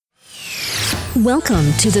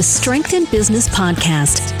Welcome to the Strength in Business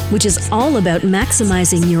podcast, which is all about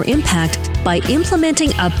maximizing your impact by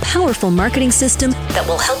implementing a powerful marketing system that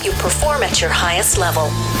will help you perform at your highest level.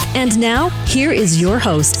 And now, here is your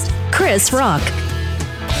host, Chris Rock.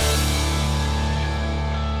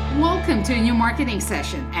 Welcome to a new marketing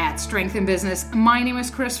session at Strength in Business. My name is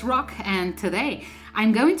Chris Rock, and today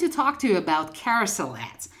I'm going to talk to you about carousel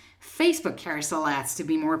ads, Facebook carousel ads to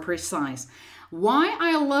be more precise. Why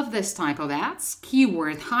I love this type of ads,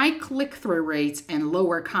 keyword, high click-through rates, and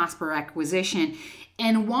lower cost per acquisition,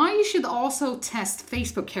 and why you should also test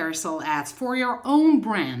Facebook carousel ads for your own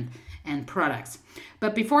brand and products.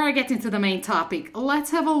 But before I get into the main topic,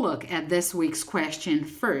 let's have a look at this week's question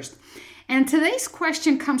first. And today's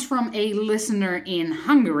question comes from a listener in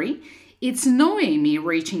Hungary. It's Noemi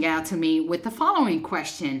reaching out to me with the following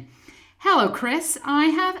question. Hello, Chris. I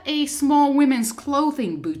have a small women's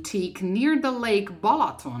clothing boutique near the Lake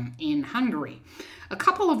Balaton in Hungary. A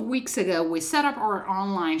couple of weeks ago, we set up our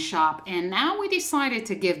online shop, and now we decided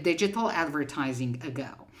to give digital advertising a go.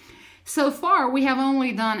 So far, we have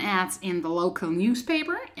only done ads in the local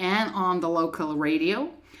newspaper and on the local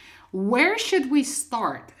radio. Where should we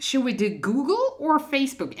start? Should we do Google or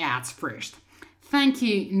Facebook ads first? Thank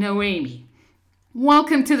you, Noemi.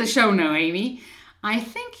 Welcome to the show, Noemi. I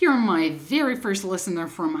think you're my very first listener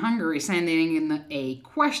from Hungary sending in a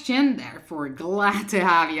question, therefore glad to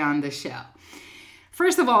have you on the show.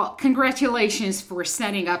 First of all, congratulations for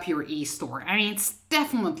setting up your e-store. I mean, it's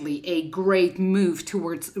definitely a great move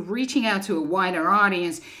towards reaching out to a wider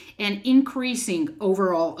audience and increasing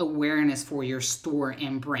overall awareness for your store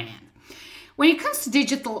and brand. When it comes to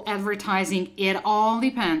digital advertising, it all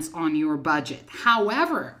depends on your budget.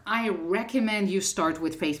 However, I recommend you start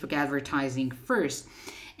with Facebook advertising first.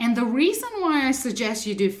 And the reason why I suggest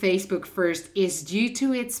you do Facebook first is due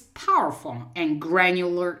to its powerful and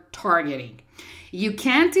granular targeting. You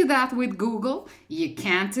can't do that with Google, you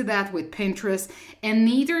can't do that with Pinterest, and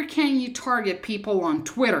neither can you target people on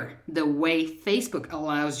Twitter the way Facebook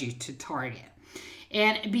allows you to target.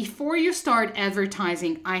 And before you start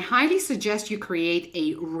advertising, I highly suggest you create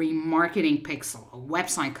a remarketing pixel, a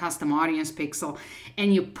website custom audience pixel,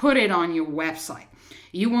 and you put it on your website.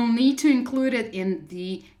 You will need to include it in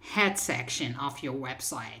the head section of your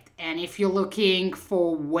website. And if you're looking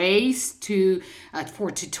for ways for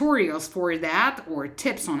tutorials for that or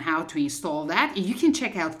tips on how to install that, you can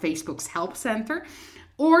check out Facebook's Help Center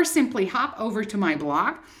or simply hop over to my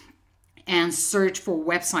blog and search for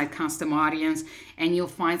website custom audience, and you'll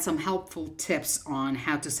find some helpful tips on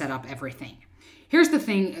how to set up everything. Here's the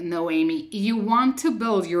thing, Noemi, you want to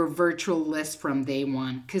build your virtual list from day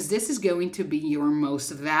one because this is going to be your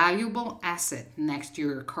most valuable asset next to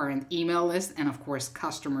your current email list and, of course,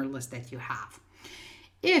 customer list that you have.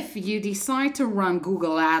 If you decide to run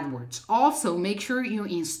Google AdWords, also make sure you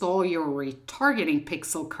install your retargeting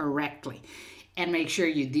pixel correctly and make sure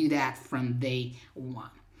you do that from day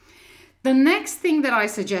one. The next thing that I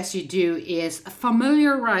suggest you do is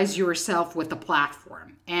familiarize yourself with the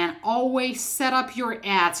platform and always set up your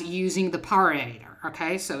ads using the Power Editor,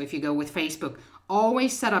 okay? So if you go with Facebook,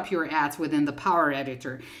 always set up your ads within the Power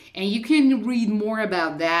Editor. And you can read more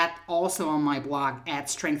about that also on my blog at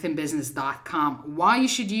strengthinbusiness.com. Why you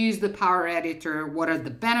should use the Power Editor, what are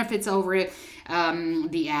the benefits over it,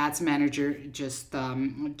 the Ads Manager, just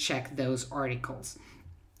check those articles.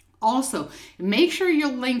 Also, make sure you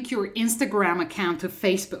link your Instagram account to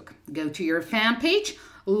Facebook. Go to your fan page,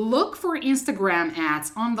 look for Instagram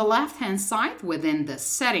ads on the left-hand side within the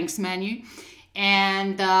settings menu,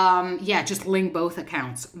 and just link both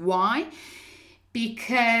accounts. Why?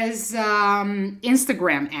 Because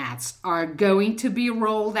Instagram ads are going to be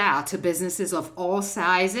rolled out to businesses of all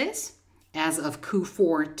sizes as of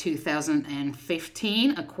Q4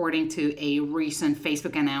 2015, according to a recent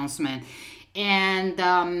Facebook announcement. And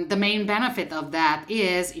the main benefit of that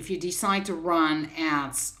is if you decide to run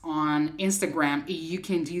ads on Instagram, you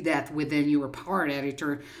can do that within your Power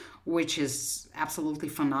Editor, which is absolutely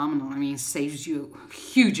phenomenal. I mean, it saves you a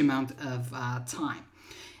huge amount of time.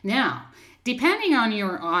 Now, depending on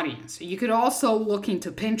your audience, you could also look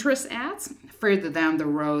into Pinterest ads further down the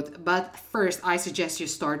road. But first, I suggest you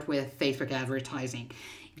start with Facebook advertising.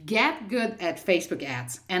 Get good at Facebook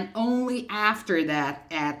ads, and only after that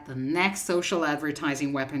add the next social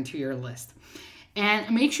advertising weapon to your list. And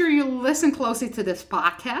make sure you listen closely to this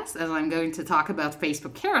podcast as I'm going to talk about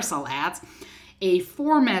Facebook carousel ads, a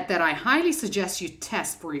format that I highly suggest you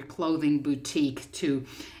test for your clothing boutique too.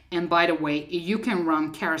 And by the way, you can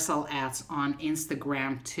run carousel ads on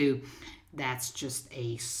Instagram too. That's just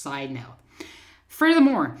a side note.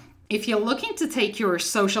 Furthermore, If you're looking to take your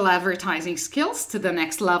social advertising skills to the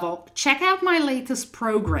next level, check out my latest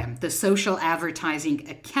program, the Social Advertising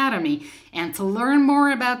Academy. And to learn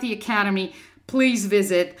more about the Academy, please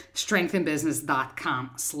visit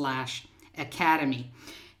strengthinbusiness.com/academy.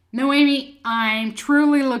 Noemi, I'm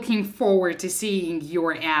truly looking forward to seeing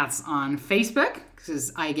your ads on Facebook,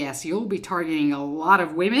 because I guess you'll be targeting a lot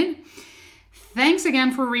of women. Thanks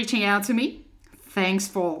again for reaching out to me. Thanks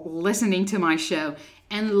for listening to my show,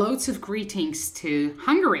 and loads of greetings to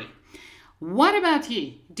Hungary. What about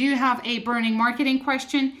you? Do you have a burning marketing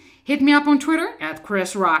question? Hit me up on Twitter at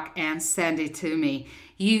Chris Rock and send it to me.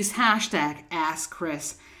 Use hashtag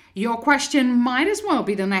AskChris. Your question might as well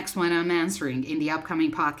be the next one I'm answering in the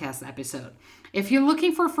upcoming podcast episode. If you're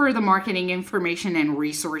looking for further marketing information and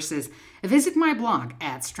resources, visit my blog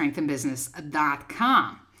at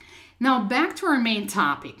strengthinbusiness.com. Now back to our main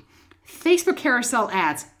topic. Facebook carousel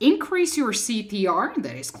ads increase your CTR,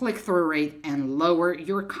 that is click-through rate, and lower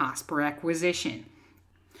your cost per acquisition.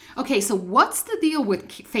 Okay, so what's the deal with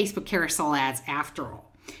Facebook carousel ads after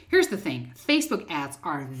all? Here's the thing. Facebook ads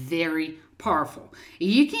are very powerful.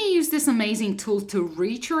 You can use this amazing tool to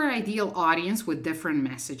reach your ideal audience with different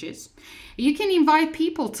messages. You can invite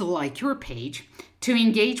people to like your page, to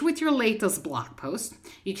engage with your latest blog post.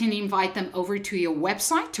 You can invite them over to your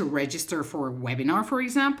website to register for a webinar, for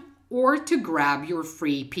example, or to grab your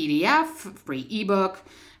free PDF, free ebook,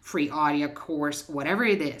 free audio course, whatever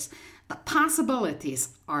it is. The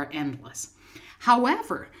possibilities are endless.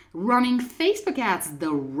 However, running Facebook ads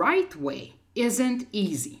the right way isn't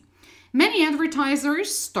easy. Many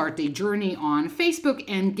advertisers start their journey on Facebook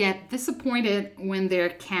and get disappointed when their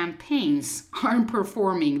campaigns aren't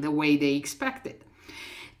performing the way they expected.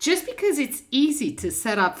 Just because it's easy to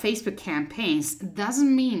set up Facebook campaigns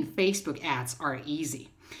doesn't mean Facebook ads are easy.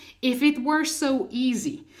 If it were so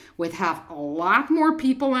easy, we'd have a lot more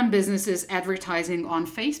people and businesses advertising on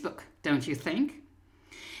Facebook, don't you think?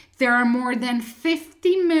 There are more than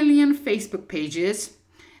 50 million Facebook pages,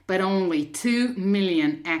 but only 2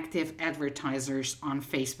 million active advertisers on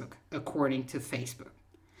Facebook, according to Facebook.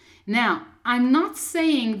 Now, I'm not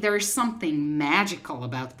saying there's something magical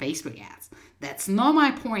about Facebook ads. That's not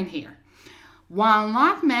my point here. While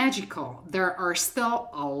not magical, there are still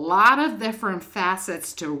a lot of different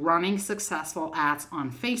facets to running successful ads on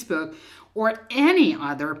Facebook or any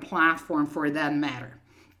other platform for that matter.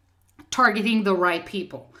 Targeting the right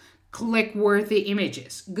people, click-worthy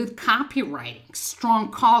images, good copywriting,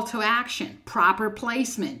 strong call to action, proper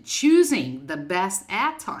placement, choosing the best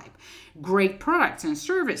ad type, great products and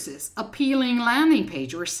services, appealing landing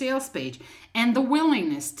page or sales page, and the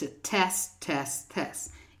willingness to test.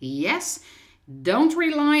 Yes, don't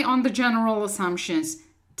rely on the general assumptions.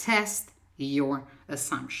 Test your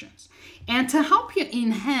assumptions. And to help you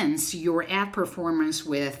enhance your ad performance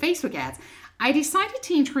with Facebook ads, I decided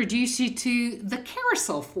to introduce you to the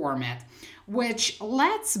carousel format, which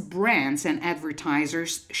lets brands and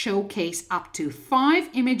advertisers showcase up to 5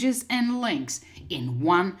 images and links in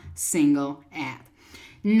one single ad.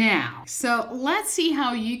 Now, so let's see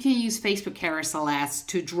how you can use Facebook carousel ads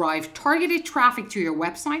to drive targeted traffic to your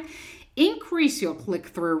website, increase your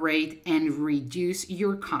click-through rate, and reduce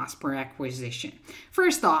your cost per acquisition.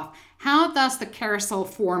 First off, how does the carousel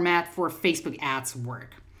format for Facebook ads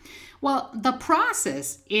work? Well, the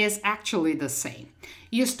process is actually the same.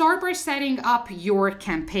 You start by setting up your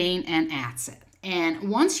campaign and ad set. And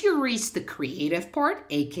once you reach the creative part,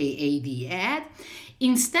 aka the ad,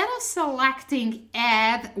 instead of selecting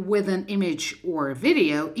ad with an image or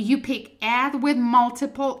video, you pick ad with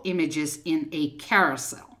multiple images in a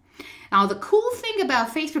carousel. Now, the cool thing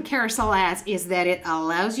about Facebook carousel ads is that it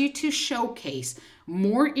allows you to showcase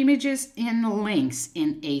more images and links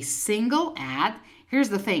in a single ad. Here's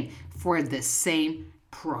the thing, for the same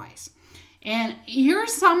price. And here are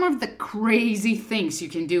some of the crazy things you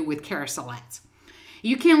can do with carousel ads.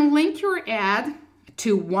 You can link your ad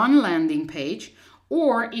to one landing page,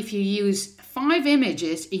 or if you use 5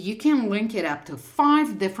 images, you can link it up to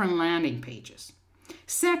 5 different landing pages.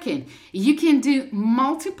 Second, you can do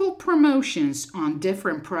multiple promotions on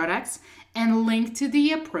different products and link to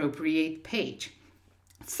the appropriate page.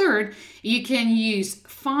 Third, you can use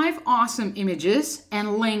 5 awesome images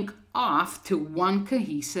and link off to one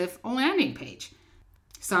cohesive landing page.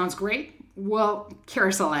 Sounds great? Well,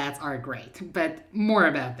 carousel ads are great, but more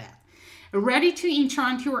about that. Ready to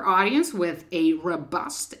enchant your audience with a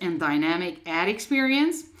robust and dynamic ad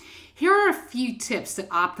experience? Here are a few tips to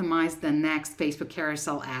optimize the next Facebook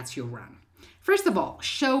carousel ads you run. First of all,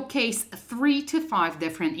 showcase 3 to 5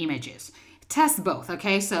 different images. Test both,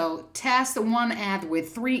 okay? So test one ad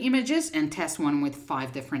with 3 images and test one with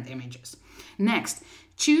 5 different images. Next,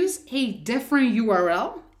 Choose a different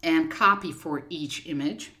URL and copy for each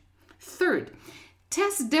image. Third,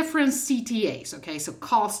 test different CTAs, okay, so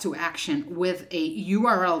calls to action with a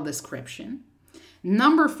URL description.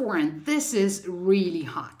 Number 4, and this is really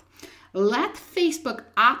hot, let Facebook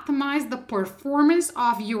optimize the performance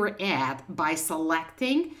of your ad by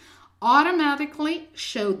selecting automatically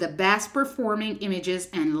show the best performing images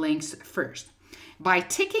and links first. By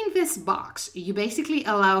ticking this box, you basically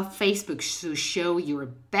allow Facebook to show your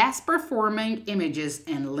best performing images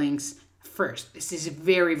and links first. This is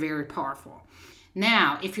very, very powerful.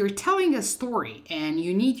 Now, if you're telling a story and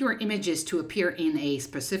you need your images to appear in a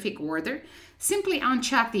specific order, simply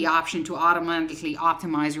uncheck the option to automatically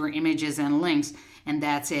optimize your images and links, and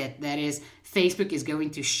that's it. That is, Facebook is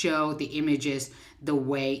going to show the images the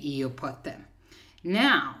way you put them.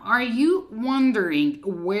 Now, are you wondering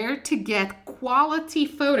where to get quality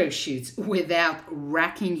photo shoots without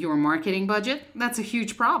wrecking your marketing budget? That's a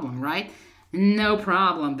huge problem, right? No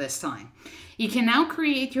problem this time. You can now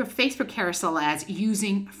create your Facebook carousel ads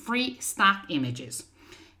using free stock images.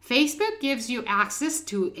 Facebook gives you access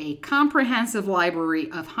to a comprehensive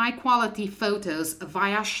library of high-quality photos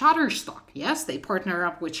via Shutterstock. Yes, they partner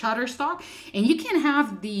up with Shutterstock, and you can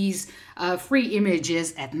have these free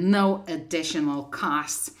images at no additional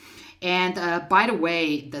costs. And by the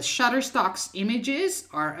way, the Shutterstock's images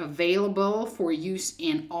are available for use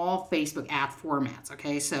in all Facebook ad formats,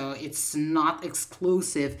 okay? So it's not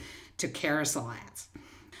exclusive to carousel ads.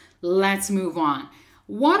 Let's move on.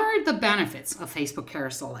 What are the benefits of Facebook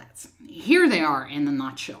carousel ads? Here they are in a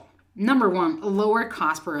nutshell. Number 1, lower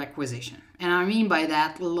cost per acquisition. And I mean by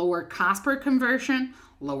that, lower cost per conversion,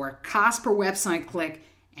 lower cost per website click,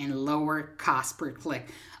 and lower cost per click.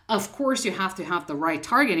 Of course, you have to have the right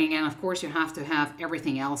targeting, and of course, you have to have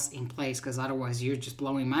everything else in place, because otherwise you're just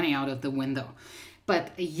blowing money out of the window.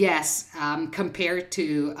 But yes, compared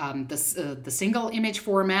to the single image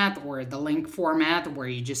format or the link format where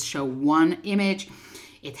you just show one image,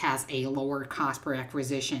 it has a lower cost per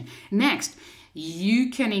acquisition. Next,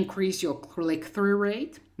 you can increase your click-through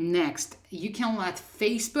rate. Next, you can let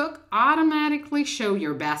Facebook automatically show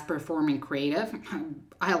your best performing creative.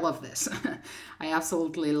 I love this. I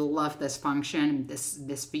absolutely love this function,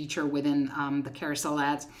 this feature within the carousel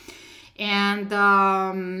ads. And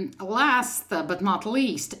last but not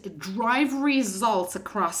least, drive results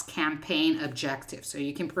across campaign objectives. So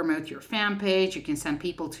you can promote your fan page, you can send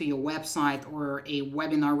people to your website or a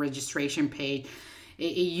webinar registration page.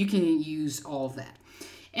 You can use all of that.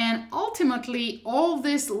 And ultimately, all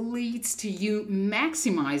this leads to you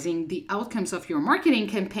maximizing the outcomes of your marketing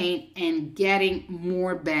campaign and getting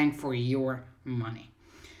more bang for your money.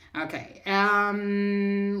 Okay,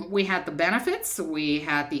 we had the benefits, we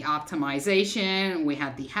had the optimization, we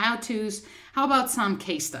had the how-tos. How about some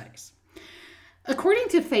case studies? According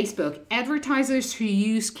to Facebook, advertisers who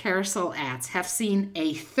use carousel ads have seen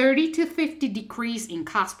a 30 to 50 decrease in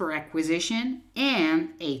cost per acquisition and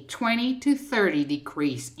a 20 to 30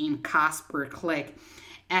 decrease in cost per click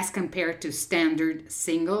as compared to standard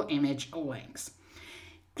single image links.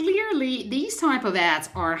 Clearly, these type of ads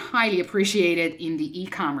are highly appreciated in the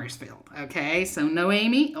e-commerce field, okay? So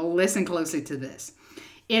Noemi, listen closely to this.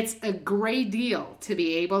 It's a great deal to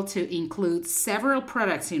be able to include several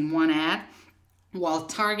products in one ad while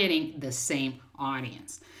targeting the same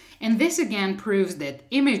audience. And this again proves that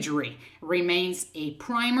imagery remains a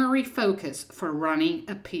primary focus for running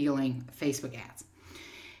appealing Facebook ads.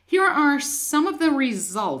 Here are some of the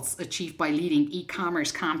results achieved by leading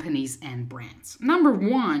e-commerce companies and brands. Number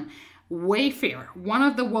 1, Wayfair, one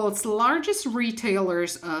of the world's largest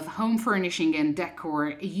retailers of home furnishing and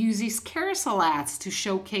decor, uses carousel ads to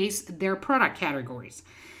showcase their product categories.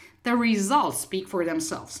 The results speak for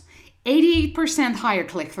themselves. 88% higher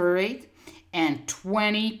click-through rate and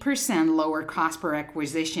 20% lower cost per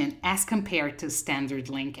acquisition as compared to standard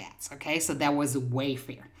link ads. Okay, so that was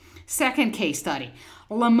Wayfair. Second case study,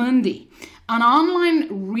 Lamundi, an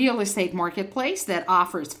online real estate marketplace that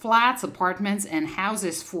offers flats, apartments, and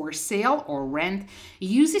houses for sale or rent,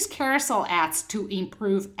 uses carousel ads to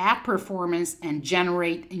improve ad performance and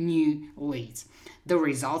generate new leads. The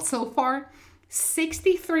results so far,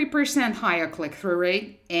 63% higher click-through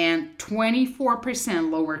rate and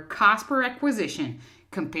 24% lower cost per acquisition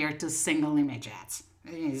compared to single image ads.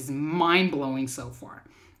 It is mind-blowing so far.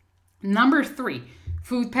 Number 3,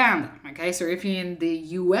 Foodpanda. Okay, so if you're in the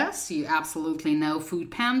US, you absolutely know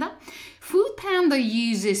Foodpanda. Foodpanda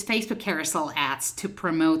uses Facebook carousel ads to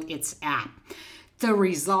promote its app. The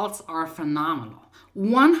results are phenomenal.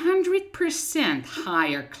 100%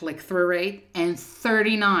 higher click-through rate and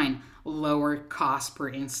 39% lower cost per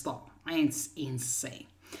install. It's insane.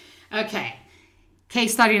 Okay,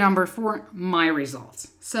 Case study number 4, my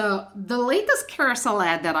results. So the latest carousel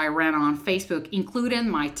ad that I ran on Facebook included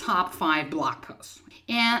my top 5 blog posts.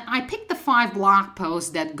 And I picked the 5 blog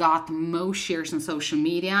posts that got the most shares on social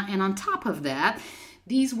media. And on top of that,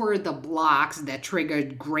 these were the blogs that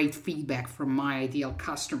triggered great feedback from my ideal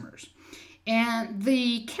customers. And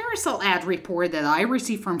the carousel ad report that I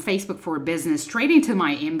received from Facebook for Business straight into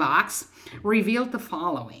my inbox revealed the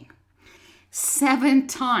following. 7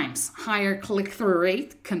 times higher click-through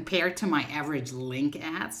rate compared to my average link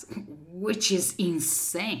ads, which is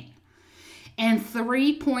insane. And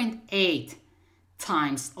 3.8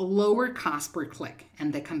 times lower cost per click.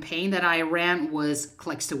 And the campaign that I ran was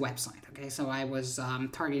clicks to website. Okay, so I was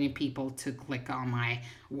targeting people to click on my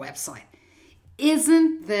website.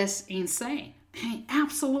 Isn't this insane?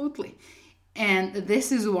 Absolutely. And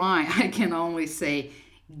this is why I can only say,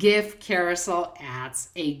 give carousel ads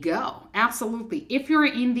a go. Absolutely. If you're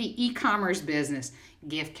in the e-commerce business,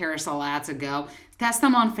 give carousel ads a go. Test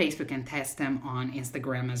them on Facebook and test them on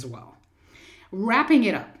Instagram as well. Wrapping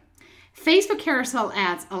it up. Facebook carousel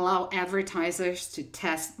ads allow advertisers to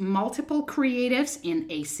test multiple creatives in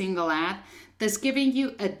a single ad, thus giving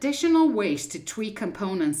you additional ways to tweak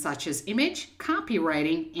components such as image,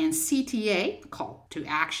 copywriting, and CTA, call to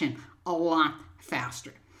action, a lot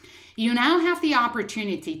faster. You now have the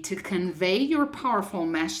opportunity to convey your powerful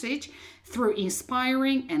message through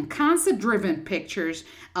inspiring and concept-driven pictures,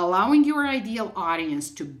 allowing your ideal audience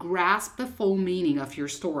to grasp the full meaning of your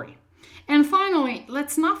story. And finally,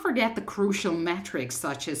 let's not forget the crucial metrics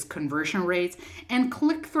such as conversion rates and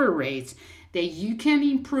click-through rates that you can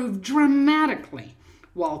improve dramatically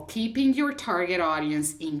while keeping your target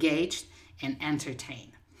audience engaged and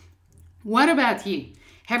entertained. What about you?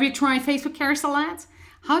 Have you tried Facebook carousel ads?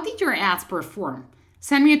 How did your ads perform?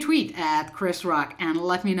 Send me a tweet at Chris Rock and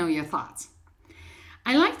let me know your thoughts.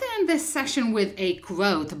 I like to end this session with a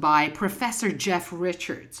quote by Professor Jeff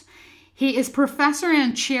Richards. He is professor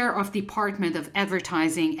and chair of Department of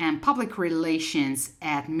Advertising and Public Relations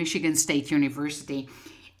at Michigan State University.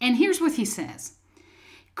 And here's what he says.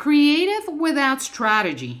 Creative without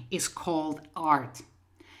strategy is called art.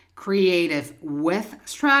 Creative with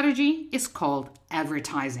strategy is called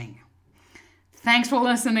advertising. Thanks for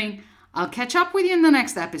listening. I'll catch up with you in the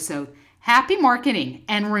next episode. Happy marketing,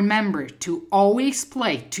 and remember to always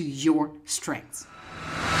play to your strengths.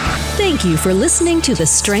 Thank you for listening to the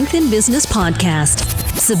Strength in Business podcast.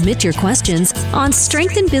 Submit your questions on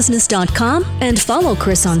strengthinbusiness.com and follow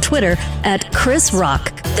Chris on Twitter at Chris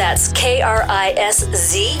Rock. That's KRISZROKK.